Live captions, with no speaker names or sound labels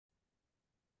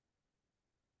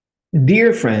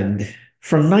Dear friend,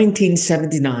 from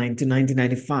 1979 to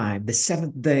 1995, the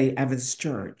Seventh-day Adventist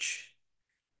Church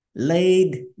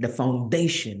laid the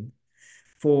foundation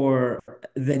for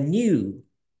the new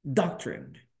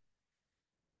doctrine.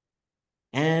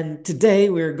 And today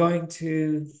we're going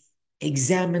to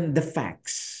examine the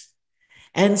facts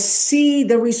and see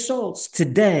the results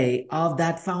today of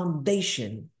that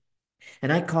foundation.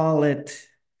 And I call it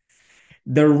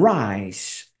the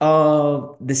rise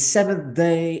of the Seventh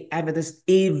day Adventist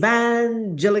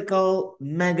evangelical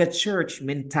megachurch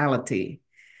mentality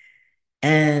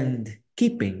and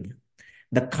keeping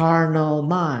the carnal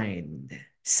mind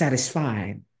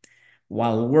satisfied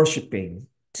while worshiping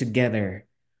together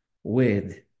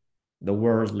with the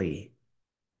worldly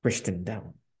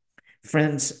Christendom.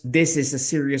 Friends, this is a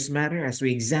serious matter as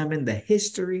we examine the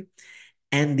history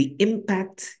and the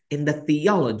impact in the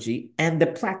theology and the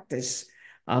practice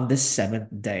of the Seventh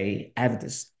day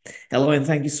Adventist. Hello, and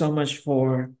thank you so much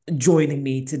for joining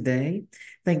me today.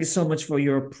 Thank you so much for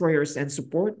your prayers and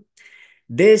support.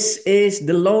 This is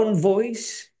the lone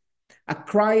voice, a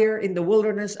crier in the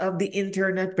wilderness of the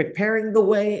internet, preparing the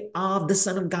way of the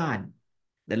Son of God,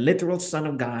 the literal Son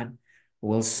of God, who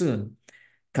will soon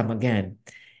come again.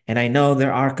 And I know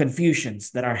there are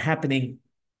confusions that are happening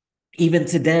even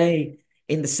today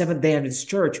in the Seventh day Adventist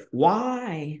Church.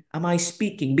 Why am I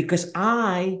speaking? Because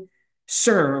I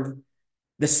serve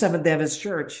the Seventh day Adventist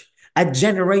Church, a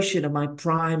generation of my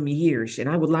prime years. And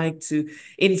I would like to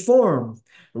inform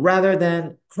rather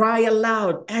than cry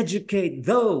aloud, educate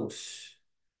those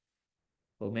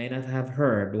who may not have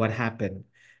heard what happened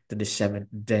to the Seventh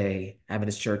day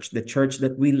Adventist Church, the church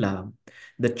that we love,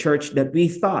 the church that we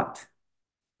thought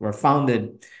were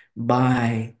founded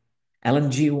by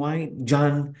Ellen G. White,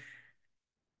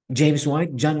 James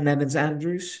White, John Nevins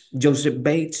Andrews, Joseph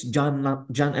Bates, John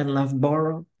N.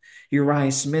 Loughborough,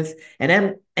 Uriah Smith,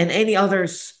 and any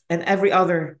others and every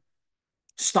other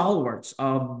stalwarts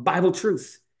of Bible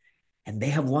truth. And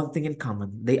they have one thing in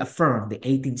common. They affirm the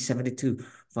 1872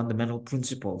 fundamental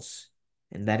principles.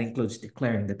 And that includes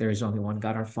declaring that there is only one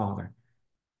God our Father,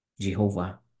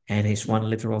 Jehovah, and his one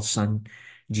literal Son,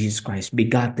 Jesus Christ,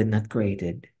 begotten, not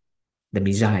created, the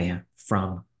Messiah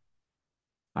from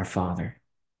our Father.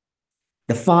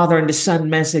 The Father and the Son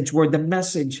message were the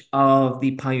message of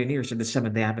the pioneers of the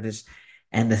Seventh-day Adventists,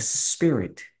 and the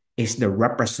Spirit is the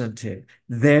representative,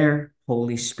 their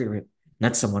Holy Spirit,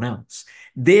 not someone else.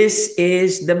 This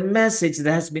is the message that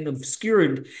has been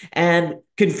obscured and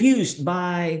confused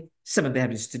by Seventh-day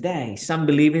Adventists today. Some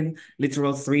believe in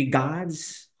literal three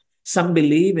gods. Some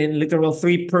believe in literal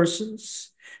three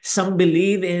persons. Some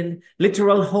believe in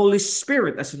literal Holy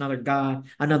Spirit as another God,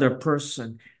 another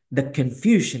person. The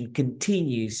confusion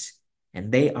continues, and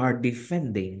they are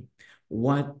defending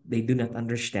what they do not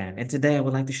understand. And today I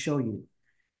would like to show you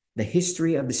the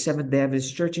history of the Seventh-day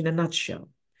Adventist Church in a nutshell.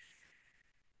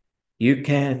 You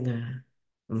can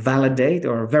validate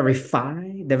or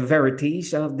verify the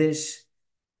verities of these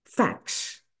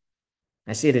facts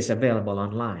as it is available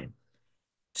online.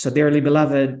 So, dearly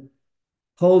beloved,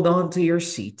 hold on to your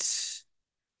seats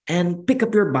and pick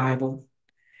up your Bible,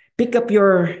 pick up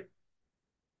your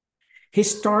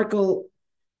historical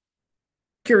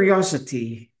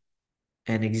curiosity,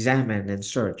 and examine and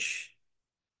search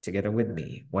together with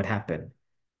me what happened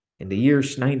in the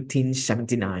years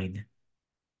 1979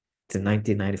 to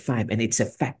 1995 and its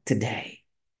effect today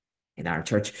in our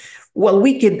church. Well,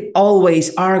 we could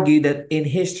always argue that in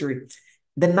history,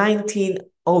 the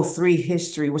 1903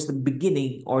 history was the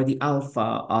beginning or the alpha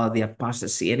of the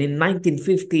apostasy. And in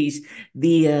 1950s,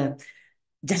 the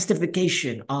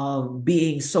justification of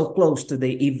being so close to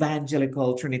the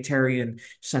evangelical Trinitarian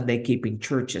Sunday keeping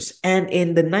churches. And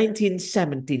in the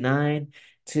 1979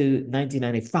 to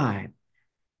 1995,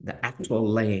 the actual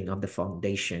laying of the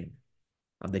foundation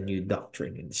of the new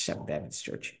doctrine in the Seventh-day Adventist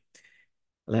Church.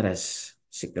 Let us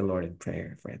seek the Lord in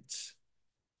prayer, friends.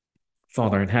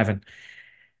 Father in heaven,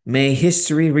 may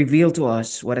history reveal to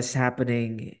us what is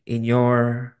happening in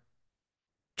your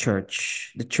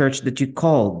church, the church that you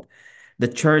called, the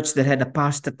church that had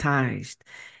apostatized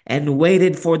and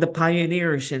waited for the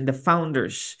pioneers and the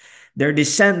founders, their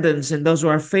descendants, and those who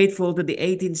are faithful to the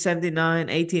 1879,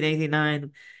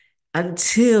 1889,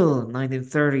 until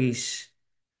 1930s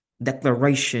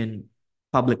declaration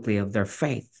publicly of their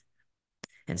faith.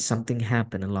 And something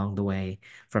happened along the way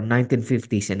from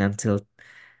 1950s and until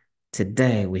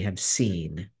today we have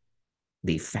seen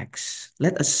the effects.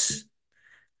 Let us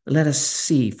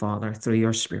see, Father, through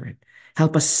your Spirit.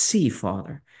 Help us see,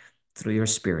 Father, through your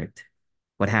Spirit,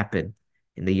 what happened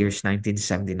in the years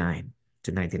 1979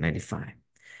 to 1995.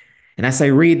 And as I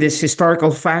read these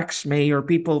historical facts, may your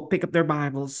people pick up their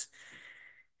Bibles,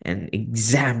 and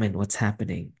examine what's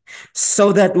happening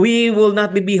so that we will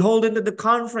not be beholden to the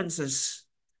conferences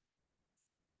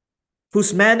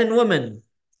whose men and women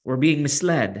were being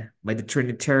misled by the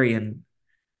Trinitarian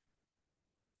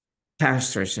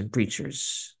pastors and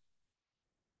preachers,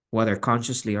 whether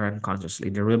consciously or unconsciously,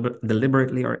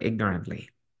 deliberately or ignorantly,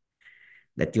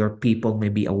 that your people may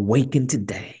be awakened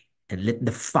today and lit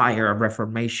the fire of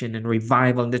reformation and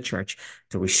revival in the church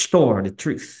to restore the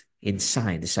truth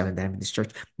inside the Seventh-day Adventist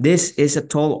Church. This is a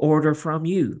tall order from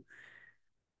you.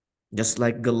 Just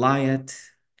like Goliath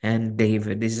and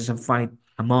David, this is a fight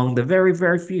among the very,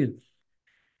 very few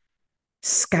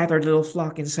scattered little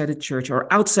flock inside the church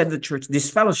or outside the church,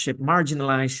 disfellowship,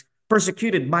 marginalized,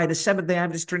 persecuted by the Seventh-day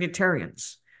Adventist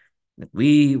Trinitarians, that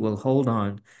we will hold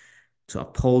on to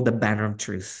uphold the banner of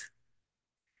truth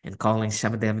and calling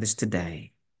Seventh-day Adventists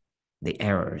today the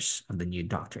errors of the new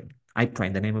doctrine. I pray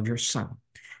in the name of your Son,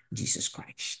 Jesus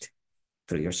Christ.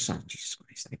 Through your Son, Jesus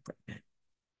Christ, I pray. Amen.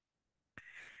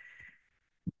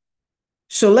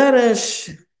 So let us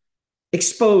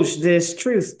expose this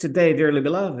truth today, dearly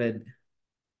beloved,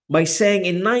 by saying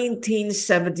in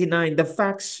 1979, the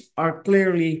facts are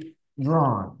clearly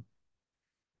drawn.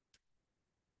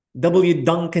 W.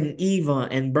 Duncan Eva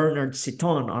and Bernard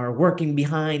Seton are working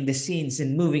behind the scenes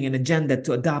and moving an agenda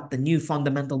to adopt the new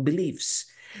fundamental beliefs.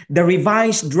 The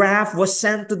revised draft was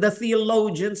sent to the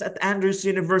theologians at Andrews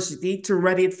University to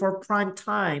ready it for prime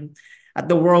time at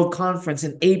the World Conference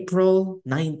in April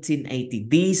 1980.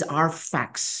 These are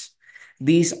facts.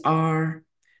 These are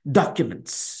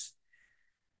documents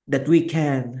that we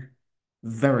can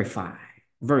verify,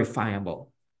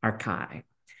 verifiable archive.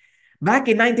 Back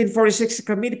in 1946, the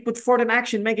committee put forth an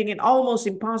action making it almost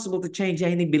impossible to change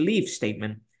any belief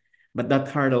statement. But that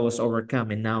hurdle was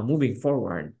overcome, and now moving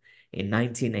forward in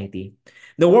 1980,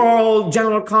 the World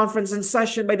General Conference in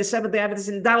session by the Seventh-day Adventists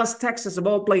in Dallas, Texas, of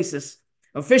all places,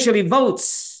 officially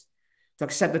votes to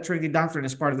accept the Trinity doctrine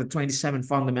as part of the 27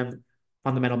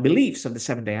 fundamental beliefs of the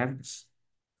Seventh-day Adventists.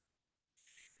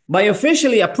 By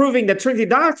officially approving the Trinity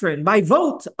doctrine by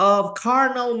vote of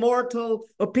carnal, mortal,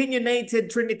 opinionated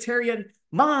Trinitarian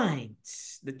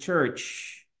minds, the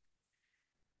church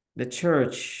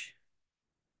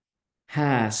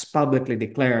has publicly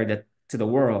declared that to the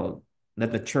world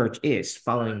that the church is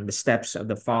following the steps of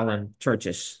the fallen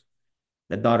churches,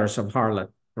 the daughters of harlot,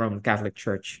 Roman Catholic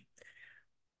Church,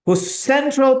 whose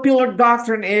central pillar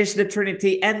doctrine is the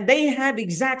Trinity, and they have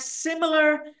exact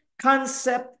similar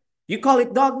concept. You call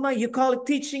it dogma, you call it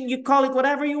teaching, you call it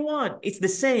whatever you want. It's the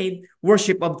same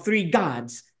worship of three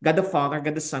gods, God the Father,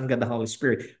 God the Son, God the Holy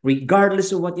Spirit.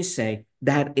 Regardless of what you say,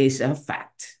 that is a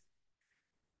fact.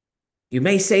 You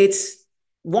may say it's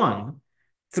one,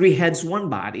 three heads, one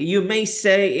body. You may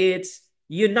say it's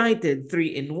united, three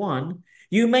in one.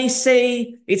 You may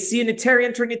say it's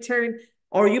Unitarian, Trinitarian,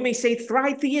 or you may say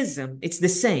tritheism. It's the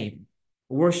same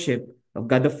worship of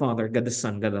God the Father, God the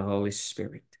Son, God the Holy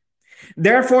Spirit.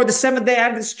 Therefore, the Seventh-day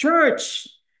Adventist Church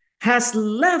has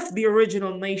left the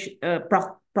original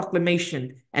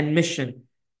proclamation and mission,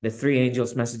 the three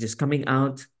angels' messages coming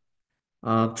out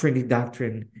of Trinity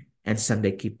doctrine and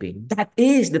Sunday keeping. That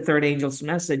is the third angel's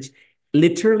message,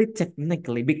 literally,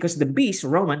 technically, because the beast,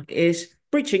 Roman, is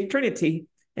preaching Trinity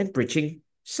and preaching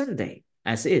Sunday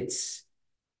as its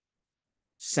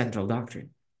central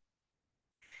doctrine.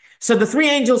 So the three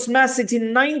angels' message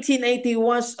in 1980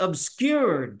 was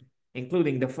obscured,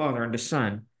 including the Father and the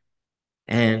Son,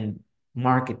 and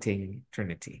marketing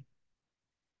Trinity.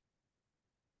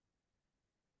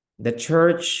 The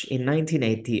church in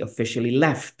 1980 officially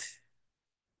left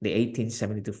the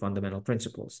 1872 fundamental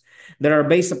principles that are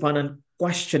based upon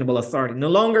unquestionable authority. No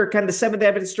longer can the Seventh-day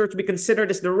Adventist Church be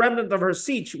considered as the remnant of her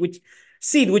seed, which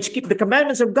keep the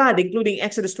commandments of God, including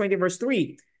Exodus 20, verse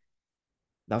 3.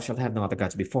 Thou shalt have no other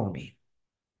gods before me.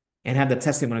 And have the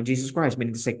testimony of Jesus Christ,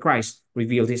 meaning to say Christ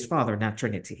revealed his Father, not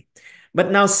Trinity. But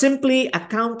now simply a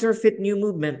counterfeit new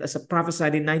movement as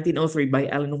prophesied in 1903 by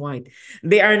Ellen White.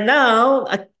 They are now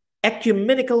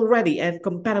ecumenical ready and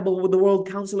compatible with the World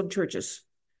Council of Churches.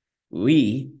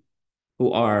 We,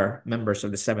 who are members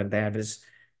of the Seventh-day Adventists,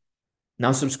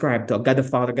 now subscribe to God the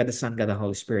Father, God the Son, God the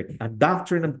Holy Spirit, a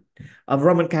doctrine of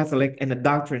Roman Catholic and a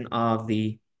doctrine of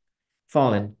the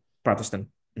fallen Protestant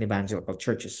and evangelical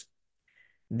churches.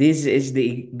 This is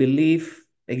the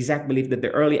exact belief that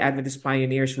the early Adventist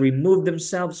pioneers removed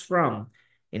themselves from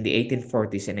in the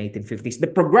 1840s and 1850s. The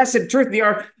progressive truth they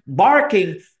are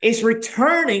barking is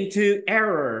returning to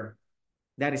error.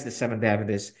 That is the Seventh-day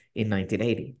Adventists in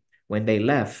 1980. When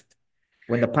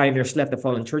the pioneers left the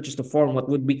fallen churches to form what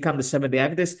would become the Seventh-day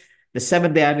Adventists, the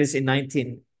Seventh-day Adventists in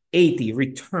 1980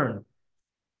 returned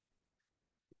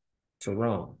to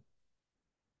Rome.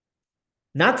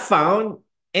 Not found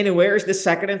anywhere is the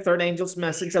second and third angel's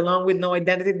message, along with no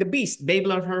identity of the beast,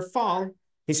 Babylon, her fall,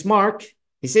 his mark,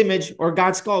 his image, or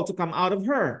God's call to come out of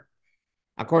her.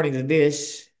 According to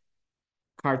this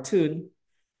cartoon,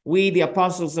 we, the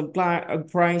apostles of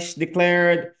Christ,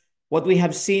 declared what we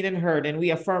have seen and heard, and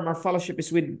we affirm our fellowship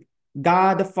is with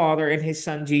God the Father and his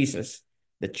Son Jesus.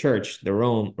 The church, the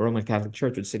Roman Catholic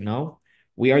Church would say, no,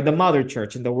 we are the mother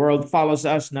church, and the world follows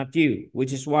us, not you,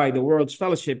 which is why the world's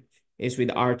fellowship is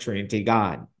with our Trinity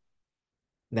God.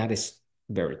 That is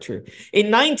very true.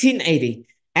 In 1980,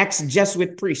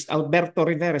 ex-Jesuit priest Alberto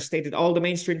Rivera stated all the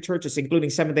mainstream churches, including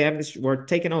Seventh-day Adventists, were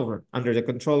taken over under the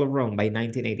control of Rome by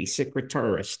 1980. Secret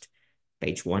terrorist,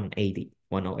 page 180,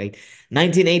 108.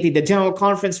 1980, the General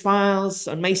Conference files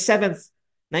on May 7th,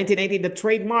 1980, the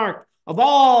trademark of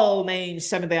all names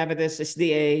Seventh-day Adventists,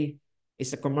 SDA,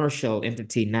 is a commercial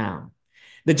entity now.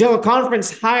 The General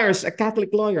Conference hires a Catholic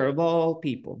lawyer of all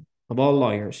people, of all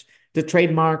lawyers, to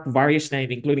trademark various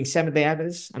names, including Seventh-day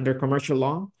Adventists under commercial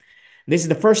law. This is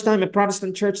the first time a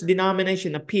Protestant church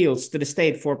denomination appeals to the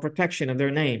state for protection of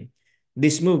their name.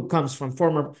 This move comes from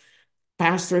former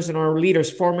pastors and our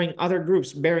leaders forming other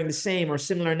groups bearing the same or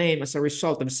similar name as a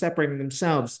result of separating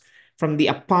themselves from the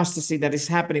apostasy that is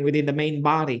happening within the main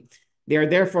body. They are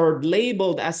therefore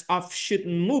labeled as offshoot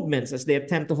movements as they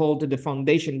attempt to hold to the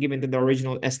foundation given to the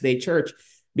original SDA church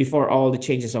before all the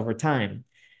changes over time.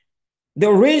 The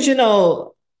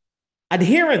original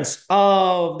adherents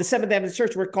of the Seventh-day Adventist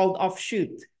Church were called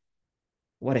offshoot.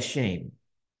 What a shame.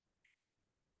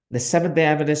 The Seventh-day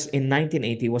Adventist in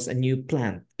 1980 was a new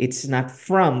plant. It's not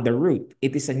from the root.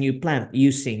 It is a new plant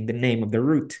using the name of the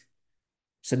root.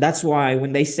 So that's why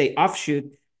when they say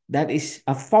offshoot, that is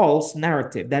a false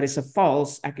narrative. That is a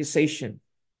false accusation.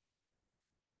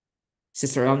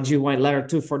 Sister Ellen G. White, letter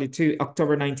 242,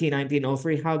 October 19,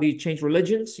 1903. How do you change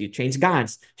religions? You change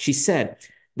gods. She said,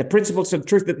 the principles of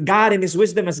truth that God in his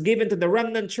wisdom has given to the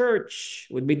remnant church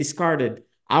would be discarded.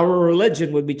 Our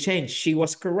religion would be changed. She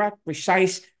was correct,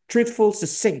 precise, truthful,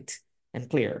 succinct, and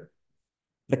clear.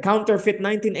 The counterfeit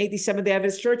 1987 The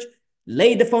Adventist Church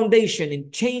laid the foundation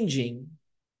in changing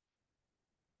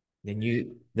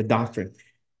the doctrine.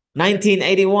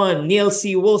 1981, Neil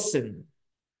C. Wilson,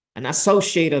 an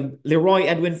associate of Leroy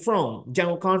Edwin Fromm,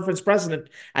 General Conference president,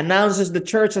 announces the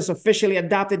church has officially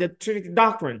adopted the Trinity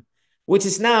doctrine, which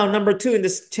is now number 2 in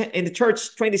the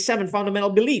church's 27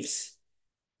 fundamental beliefs.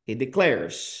 He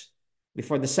declares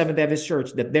before the Seventh-day Adventist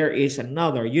Church that there is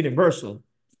another universal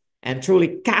and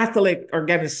truly Catholic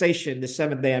organization, the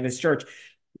Seventh-day Adventist Church.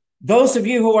 Those of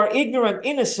you who are ignorant,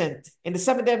 innocent in the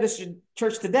Seventh-day Adventist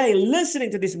Church today, listening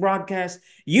to this broadcast,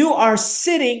 you are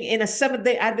sitting in a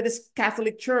Seventh-day Adventist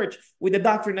Catholic Church with the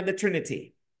doctrine of the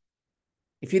Trinity.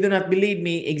 If you do not believe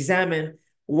me, examine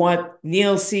what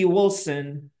Neil C.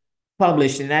 Wilson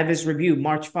published in Adventist Review,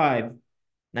 March 5,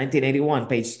 1981,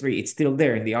 page 3. It's still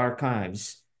there in the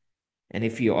archives. And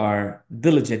if you are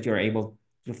diligent, you're able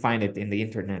to find it in the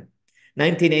internet.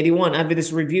 1981,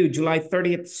 Adventist Review, July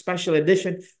 30th, special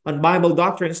edition on Bible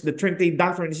doctrines. The Trinity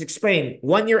doctrine is explained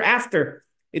 1 year after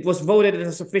it was voted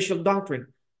as official doctrine,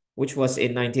 which was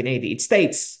in 1980. It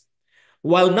states,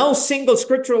 while no single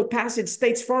scriptural passage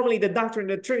states formally the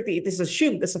doctrine of the Trinity, it is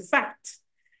assumed as a fact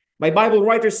by Bible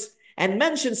writers and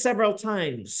mentioned several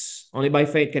times. Only by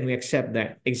faith can we accept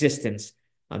the existence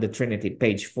of the Trinity,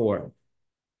 page 4.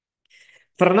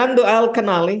 Fernando L.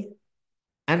 Canali,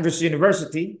 Andrews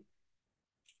University,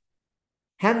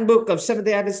 Handbook of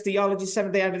Seventh-day Adventist Theology,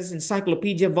 Seventh-day Adventist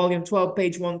Encyclopedia, Volume 12,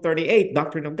 page 138,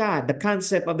 Doctrine of God. The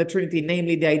concept of the Trinity,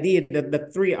 namely the idea that the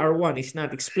three are one, is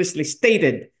not explicitly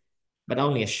stated, but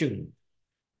only assumed.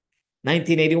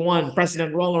 1981,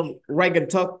 President Ronald Reagan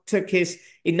took his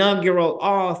inaugural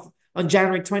oath on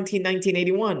January 20,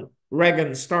 1981.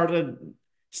 Reagan startled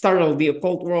the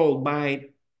occult world by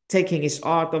taking his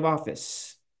oath of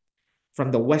office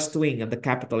from the west wing of the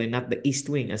Capitol and not the east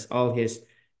wing as all his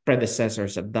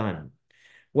predecessors have done.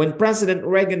 When President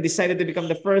Reagan decided to become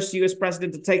the first U.S.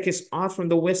 president to take his oath from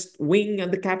the west wing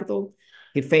of the Capitol,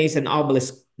 he faced an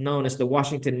obelisk known as the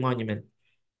Washington Monument.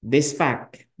 This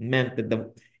fact meant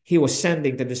that he was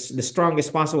sending the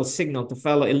strongest possible signal to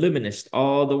fellow Illuminists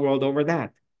all the world over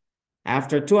that.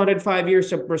 After 205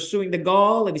 years of pursuing the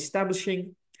goal of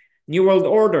establishing New World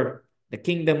Order, the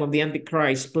kingdom of the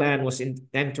Antichrist plan was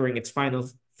entering its final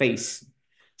phase.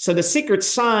 So the secret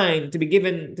sign to be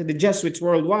given to the Jesuits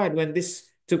worldwide when this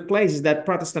took place is that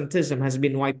Protestantism has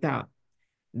been wiped out.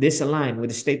 This aligned with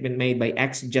the statement made by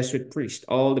ex-Jesuit priests.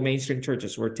 All the mainstream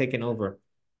churches were taken over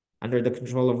under the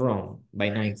control of Rome by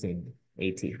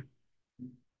 1980.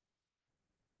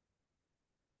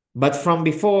 But from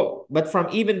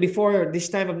even before this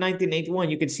time of 1981,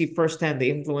 you could see firsthand the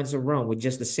influence of Rome with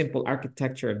just the simple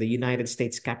architecture of the United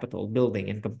States Capitol building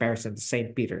in comparison to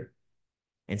St. Peter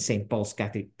and St. Paul's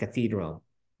Cathedral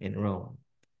in Rome.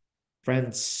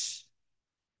 Friends,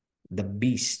 the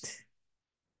beast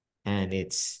and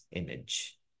its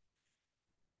image.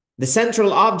 The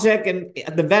central object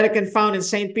at the Vatican found in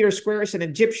St. Peter's Square is an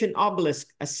Egyptian obelisk,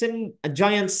 a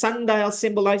giant sundial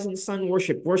symbolizing sun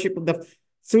worship of the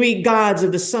three gods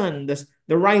of the sun,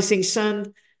 the rising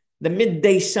sun, the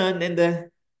midday sun, and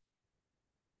the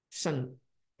sun,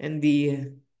 and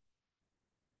the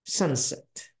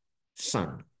sunset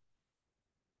sun.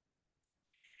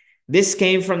 This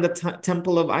came from the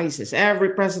Temple of Isis.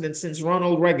 Every president since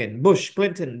Ronald Reagan, Bush,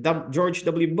 Clinton, George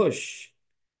W. Bush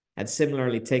had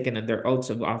similarly taken their oaths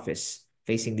of office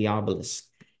facing the obelisk.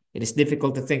 It is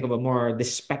difficult to think of a more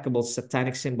despicable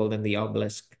satanic symbol than the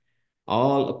obelisk.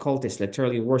 All occultists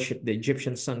literally worship the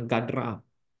Egyptian sun god Ra,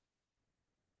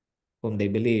 whom they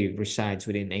believe resides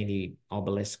within any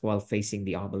obelisk while facing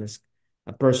the obelisk.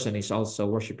 A person is also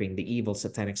worshiping the evil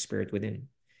satanic spirit within.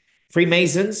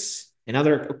 Freemasons and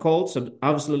other occults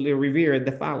absolutely revere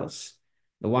the phallus.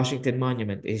 The Washington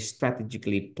Monument is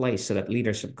strategically placed so that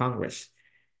leaders of Congress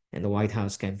and the White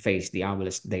House can face the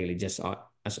obelisk daily, just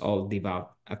as all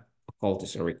devout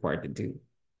occultists are required to do.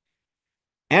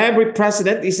 Every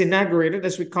president is inaugurated,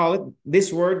 as we call it.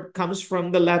 This word comes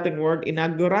from the Latin word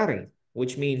inaugurare,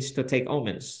 which means to take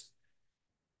omens.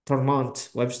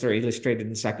 Tormont, Webster Illustrated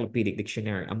Encyclopedic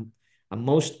Dictionary, a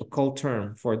most occult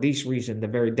term. For this reason, the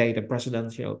very date of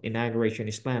presidential inauguration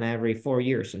is planned every 4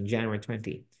 years on January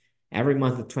 20. Every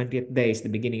month, the 20th day is the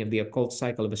beginning of the occult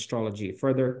cycle of astrology.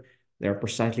 Further, there are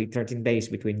precisely 13 days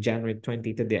between January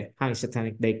 20 to the high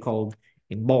satanic day called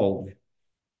in bold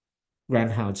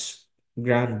Groundhog's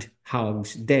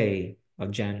Day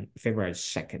of February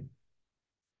 2nd.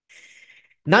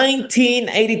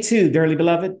 1982, dearly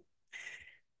beloved.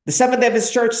 The Seventh-day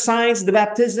Adventist Church signs the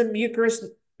Baptism Eucharist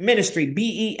Ministry,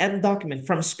 BEM document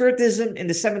from Spiritism in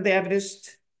the Seventh-day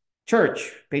Adventist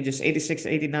Church, pages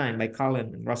 86-89 by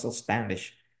Colin and Russell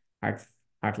Standish,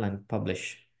 Heartland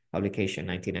publication,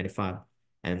 1995,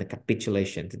 and the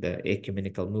Capitulation to the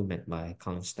Ecumenical Movement by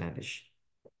Colin Standish.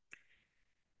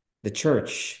 The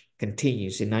Church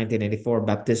continues in 1984,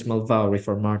 baptismal vow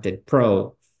reformated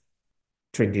pro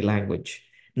Trinity language.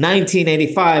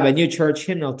 1985, a new church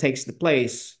hymnal takes the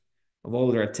place of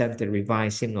older attempted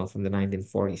revised hymnal from the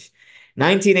 1940s.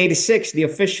 1986, the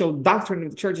official doctrine of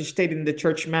the church is stated in the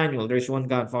church manual. There is one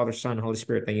God, Father, Son, Holy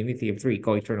Spirit, the unity of three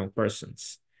co-eternal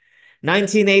persons.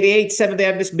 1988, Seventh-day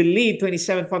Adventists believe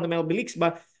 27 fundamental beliefs,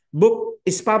 but book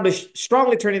is published,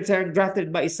 strongly Trinitarian,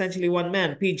 drafted by essentially one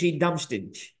man, P.G.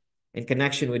 Dumstig, in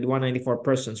connection with 194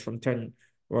 persons from 10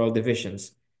 world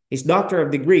divisions. His doctor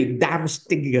of degree,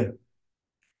 Dumstig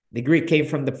degree, came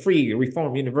from the Free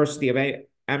Reformed University of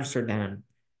Amsterdam.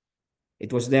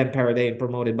 It was then parodied and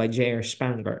promoted by J.R.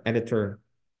 Spangler, editor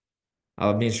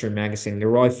of Ministry magazine.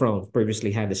 Leroy Fromm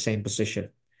previously had the same position.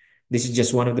 This is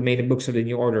just one of the many books of the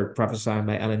New Order prophesied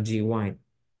by Ellen G. White.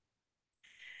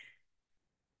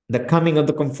 The Coming of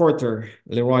the Comforter,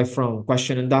 Leroy Fromm.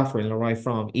 Question and Doctrine, Leroy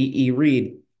Fromm. E.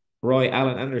 Reed, Roy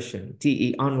Allen Anderson.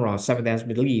 T.E. Unruh, Seventh-day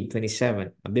Adventist Believe,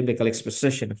 27. A Biblical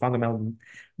Exposition of Fundamental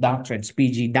Doctrines,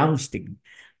 P.G. Dumstig.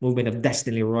 Movement of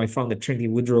Destiny, Leroy Fromm. The Trinity,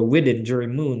 Woodrow Wilson. Jerry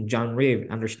Moon, John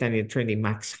Reeve. Understanding the Trinity,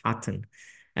 Max Hutton.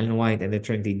 Ellen White and the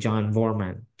Trinity, John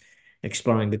Vorman.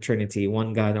 Exploring the Trinity,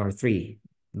 One God or Three.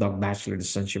 Doug Batchelor, The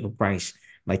Sonship of Christ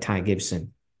by Ty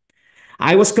Gibson.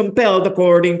 I was compelled,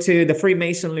 according to the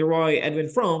Freemason Leroy Edwin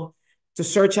Fromm, to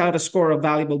search out a score of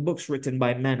valuable books written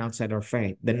by men outside our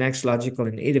faith. The next logical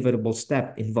and inevitable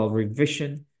step involved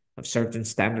revision of certain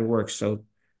standard works so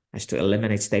as to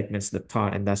eliminate statements that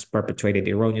taught and thus perpetuated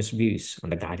erroneous views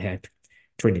on the Godhead,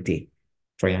 Trinity,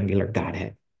 triangular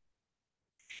Godhead.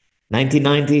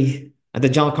 1990, at the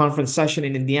General Conference session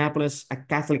in Indianapolis, a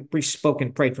Catholic priest spoke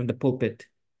and prayed from the pulpit.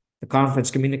 The conference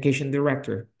communication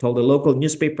director told the local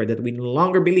newspaper that we no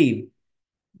longer believe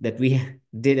that we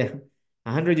did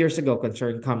 100 years ago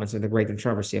concerning comments on the great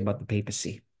controversy about the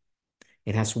papacy.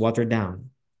 It has watered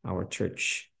down our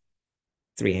church.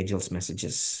 Three Angels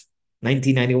Messages.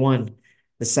 1991,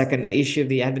 the second issue of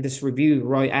the Adventist Review,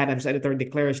 Roy Adams, editor,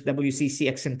 declares WCC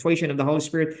accentuation of the Holy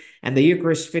Spirit and the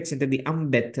Eucharist fits into the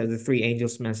ambit of the Three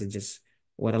Angels Messages.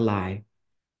 What a lie.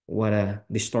 What a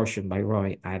distortion by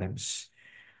Roy Adams.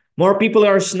 More people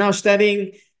are now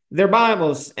studying their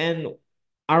Bibles and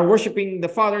are worshiping the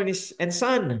Father and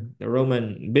Son. The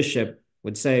Roman bishop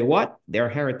would say, what? They're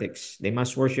heretics. They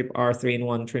must worship our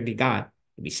three-in-one Trinity God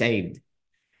to be saved.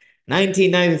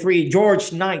 1993,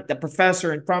 George Knight, the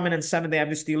professor and prominent Seventh-day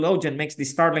Adventist theologian, makes the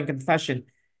startling confession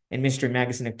in Mystery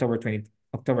Magazine, October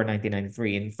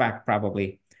 1993. In fact,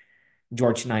 probably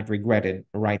George Knight regretted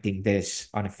writing this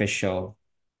unofficial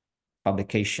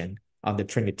publication of the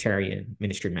Trinitarian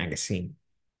Ministry Magazine.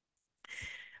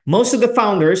 Most of the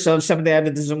founders of Seventh-day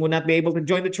Adventism would not be able to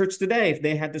join the church today if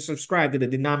they had to subscribe to the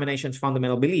denomination's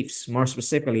fundamental beliefs. More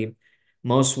specifically,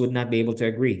 most would not be able to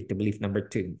agree to belief number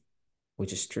 2,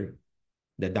 which is true,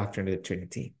 the doctrine of the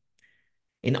Trinity.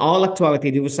 In all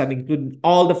actuality, this would include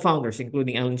all the founders,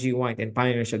 including Ellen G. White and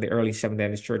pioneers of the early Seventh-day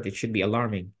Adventist Church. It should be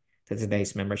alarming to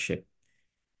today's membership.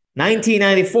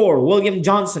 1994, William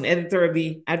Johnson, editor of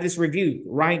the Adventist Review,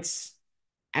 writes,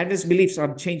 Adventist beliefs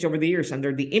have changed over the years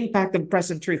under the impact of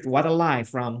present truth. What a lie,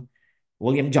 from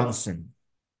William Johnson.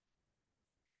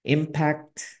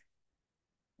 Impact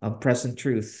of present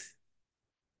truth.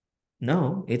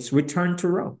 No, it's return to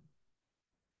Rome.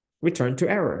 Return to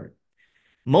error.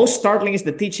 Most startling is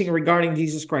the teaching regarding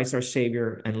Jesus Christ, our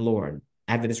Savior and Lord.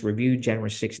 Adventist Review,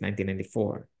 January 6,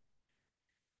 1994.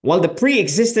 While the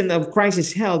pre-existence of Christ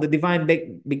is held, the divine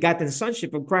begotten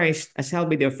sonship of Christ, as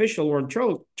held by the official world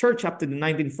church up to the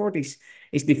 1940s,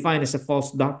 is defined as a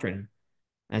false doctrine,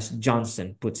 as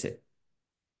Johnson puts it.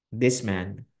 This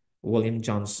man, William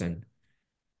Johnson,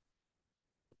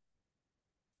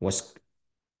 was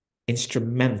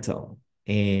instrumental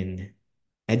in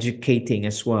educating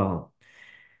as well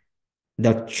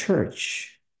the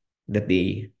church that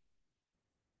the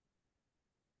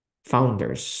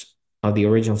founders of the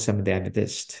original Seventh-day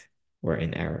Adventist were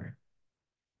in error.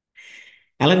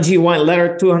 Ellen G. White,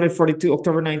 letter 242,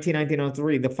 October 19,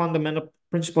 1903. The fundamental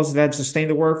principles that sustain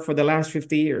the work for the last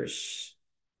 50 years.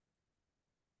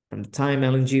 From the time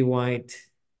Ellen G. White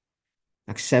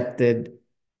accepted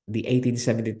the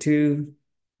 1872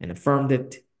 and affirmed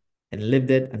it and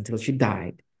lived it until she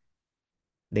died,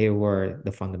 they were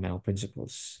the fundamental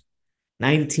principles.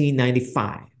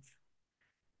 1995.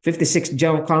 56th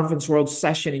General Conference World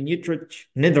Session in Utrecht,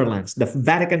 Netherlands. The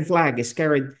Vatican flag is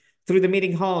carried through the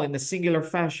meeting hall in a singular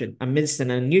fashion amidst an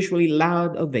unusually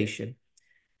loud ovation.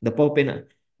 The Pope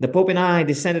and I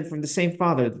descended from the same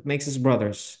Father that makes us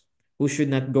brothers, who should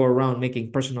not go around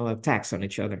making personal attacks on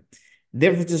each other.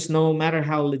 Differences, no matter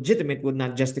how legitimate, would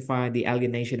not justify the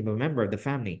alienation of a member of the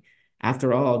family.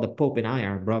 After all, the Pope and I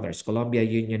are brothers. Columbia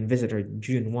Union Visitor,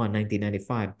 June 1,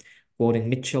 1995, quoting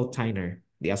Mitchell Tyner,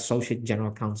 the Associate General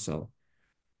Counsel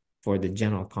for the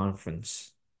General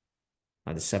Conference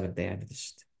of the Seventh-day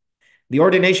Adventist. The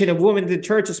ordination of women to the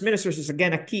church as ministers is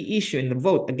again a key issue in the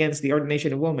vote against the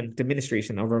ordination of women to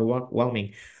ministries, an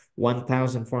overwhelming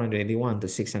 1,481 to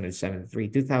 673.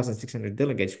 2,600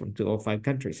 delegates from 205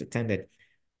 countries attended,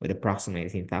 with approximately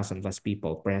 18,000 plus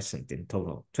people present in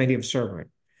total. 20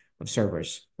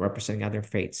 observers representing other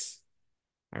faiths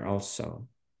are also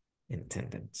in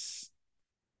attendance.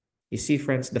 You see,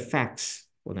 friends, the facts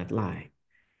will not lie.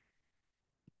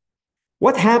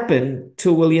 What happened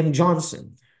to William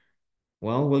Johnson?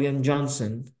 Well, William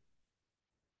Johnson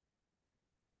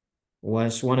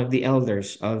was one of the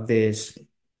elders of this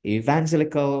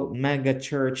evangelical mega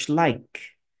church,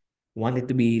 wanted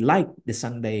to be like the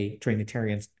Sunday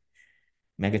Trinitarian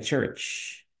mega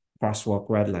church, Crosswalk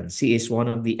Redlands. He is one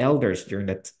of the elders during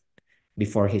that,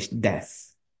 before his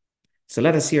death. So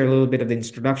let us hear a little bit of the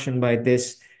introduction by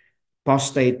this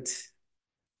apostate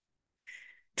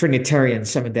Trinitarian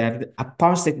Seventh-day Adventist.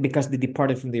 Apostate because they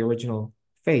departed from the original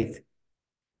faith,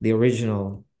 the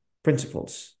original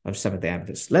principles of Seventh-day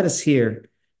Adventists. Let us hear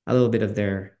a little bit of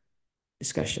their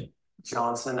discussion.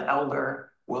 Johnson,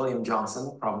 Elder William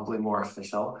Johnson, probably more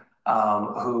official,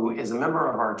 who is a member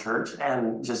of our church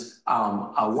and just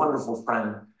a wonderful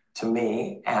friend to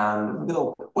me. And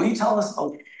Bill, will you tell us?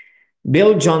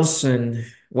 Bill Johnson,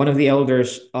 one of the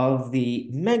elders of the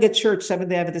mega church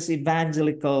Seventh-day Adventist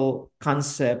Evangelical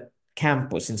Concept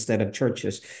Campus instead of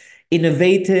churches.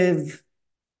 Innovative,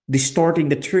 distorting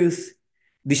the truth,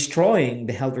 destroying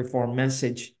the health reform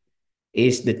message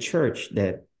is the church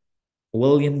that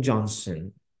William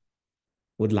Johnson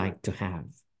would like to have.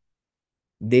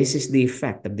 This is the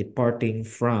effect of departing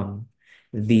from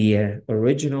the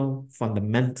original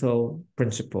fundamental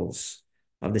principles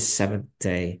of the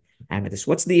Seventh-day Adventists.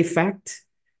 What's the effect?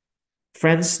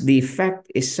 Friends, the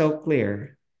effect is so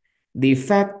clear. The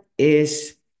effect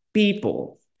is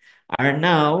people are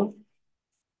now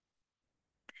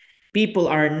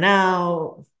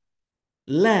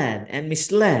led and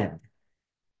misled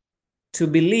to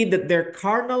believe that their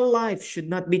carnal life should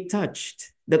not be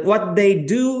touched, that what they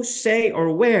do, say,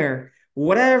 or wear,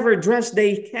 whatever dress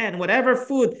they can, whatever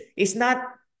food, is not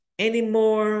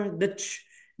anymore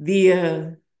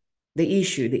the The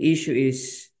issue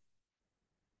is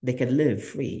they can live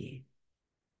free.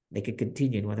 They can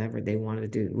continue in whatever they want to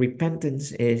do.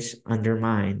 Repentance is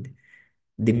undermined,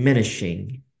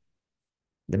 diminishing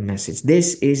the message.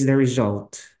 This is the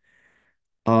result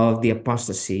of the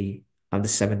apostasy of the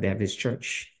Seventh-day Adventist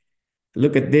Church.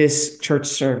 Look at this church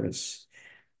service.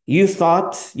 You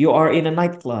thought you are in a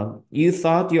nightclub. You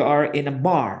thought you are in a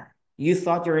bar. You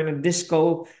thought you're in a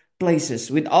disco places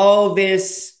with all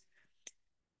this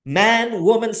man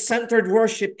woman centered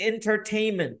worship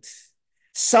entertainment.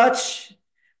 Such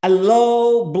a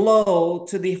low blow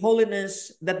to the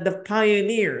holiness that the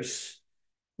pioneers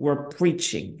were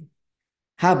preaching.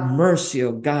 Have mercy,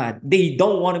 oh God. They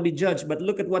don't want to be judged, but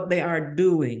look at what they are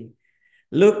doing.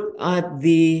 Look at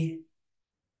the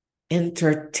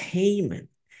entertainment.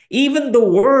 Even the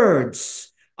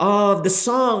words of the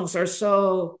songs are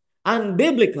so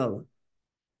unbiblical.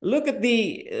 Look at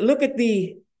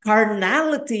the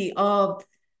carnality of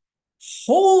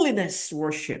holiness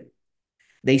worship.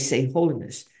 They say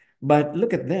holiness, but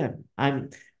look at them. I'm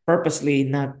purposely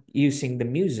not using the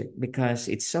music because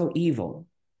it's so evil.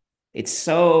 It's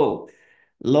so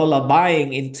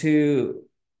lullabying into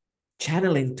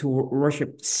channeling to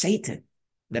worship Satan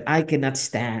that I cannot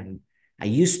stand. I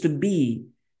used to be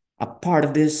a part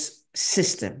of this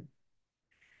system.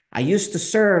 I used to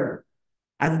serve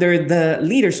under the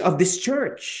leaders of this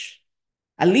church.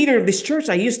 A leader of this church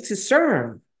I used to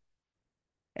serve.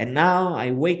 And now I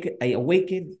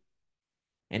awaken,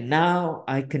 and now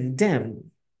I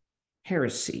condemn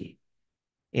heresy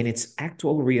in its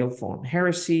actual real form.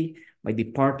 Heresy by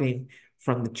departing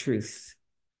from the truth.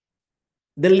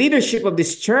 The leadership of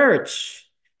this church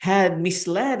had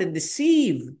misled and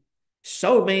deceived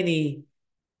so many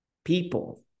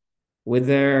people with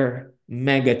their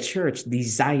mega church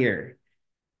desire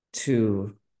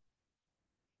to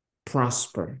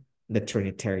prosper the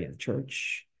Trinitarian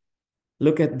church.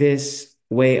 Look at this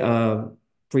way of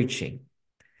preaching.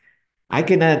 I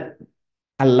cannot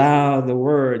allow the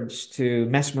words to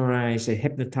mesmerize and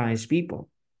hypnotize people.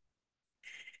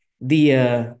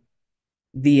 The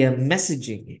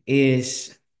messaging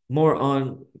is more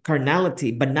on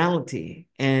carnality, banality,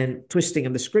 and twisting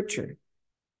of the scripture,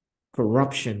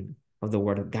 corruption of the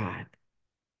word of God.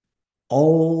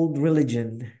 Old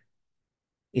religion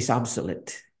is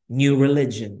obsolete. New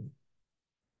religion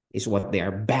is what they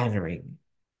are bannering.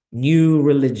 New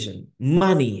religion,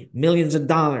 money, millions of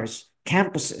dollars,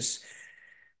 campuses,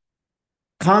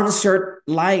 concert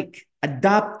like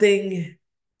adopting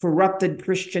corrupted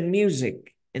Christian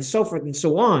music, and so forth and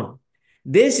so on.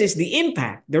 This is the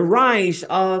impact, the rise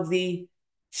of the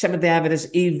Seventh-day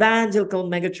Adventist evangelical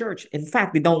megachurch. In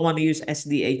fact, they don't want to use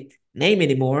SDA name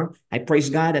anymore. I praise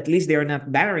God, at least they are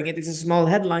not bearing it. It's a small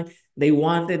headline. They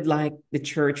wanted like the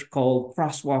church called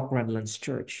Crosswalk Redlands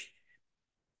Church,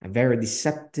 a very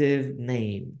deceptive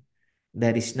name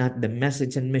that is not the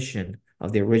message and mission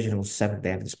of the original Seventh-day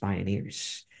Adventist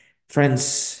pioneers.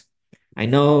 Friends, I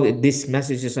know this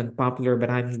message is unpopular, but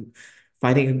I'm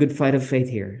fighting a good fight of faith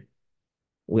here.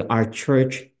 Our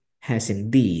church has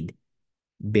indeed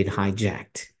been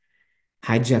hijacked.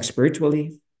 Hijacked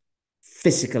spiritually,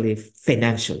 physically,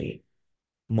 financially,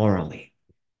 morally.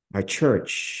 Our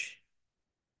church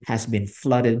has been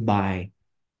flooded by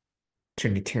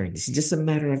Trinitarians. It's just a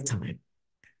matter of time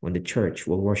when the church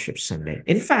will worship Sunday.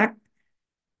 In fact,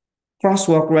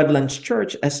 Crosswalk Redlands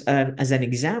Church, as an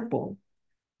example,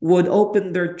 would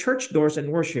open their church doors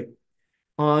and worship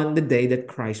on the day that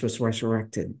Christ was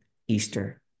resurrected,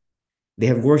 Easter. They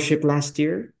have worshiped last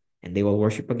year, and they will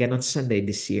worship again on Sunday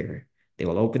this year. They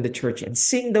will open the church and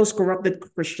sing those corrupted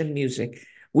Christian music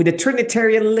with the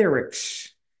Trinitarian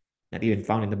lyrics, not even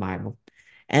found in the Bible,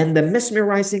 and the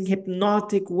mesmerizing,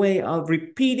 hypnotic way of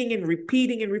repeating and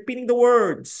repeating and repeating the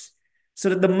words so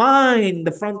that the mind,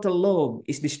 the frontal lobe,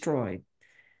 is destroyed.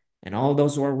 And all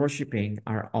those who are worshiping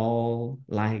are all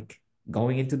like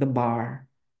going into the bar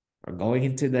or going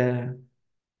into the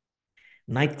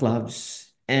nightclubs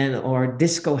and or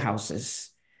disco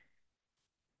houses,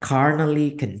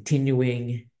 carnally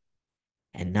continuing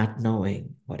and not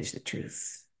knowing what is the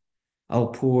truth. Oh,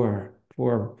 poor,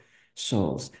 poor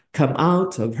souls. Come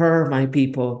out of her, my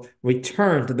people.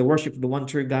 Return to the worship of the one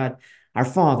true God, our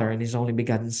Father and his only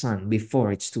begotten Son,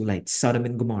 before it's too late. Sodom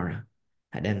and Gomorrah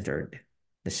had entered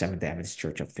the Seventh-day Adventist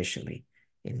Church officially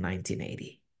in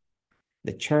 1980.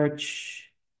 The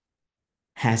church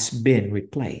has been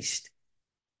replaced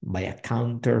by a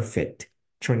counterfeit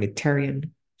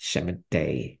Trinitarian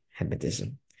Seventh-day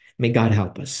Adventism. May God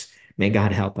help us. May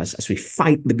God help us as we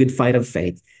fight the good fight of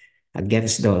faith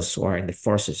against those who are in the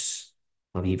forces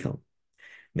of evil.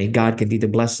 May God continue to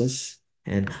bless us.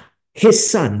 And His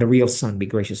Son, the real Son, be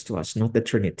gracious to us, not the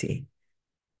Trinity,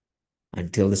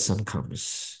 until the Son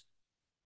comes.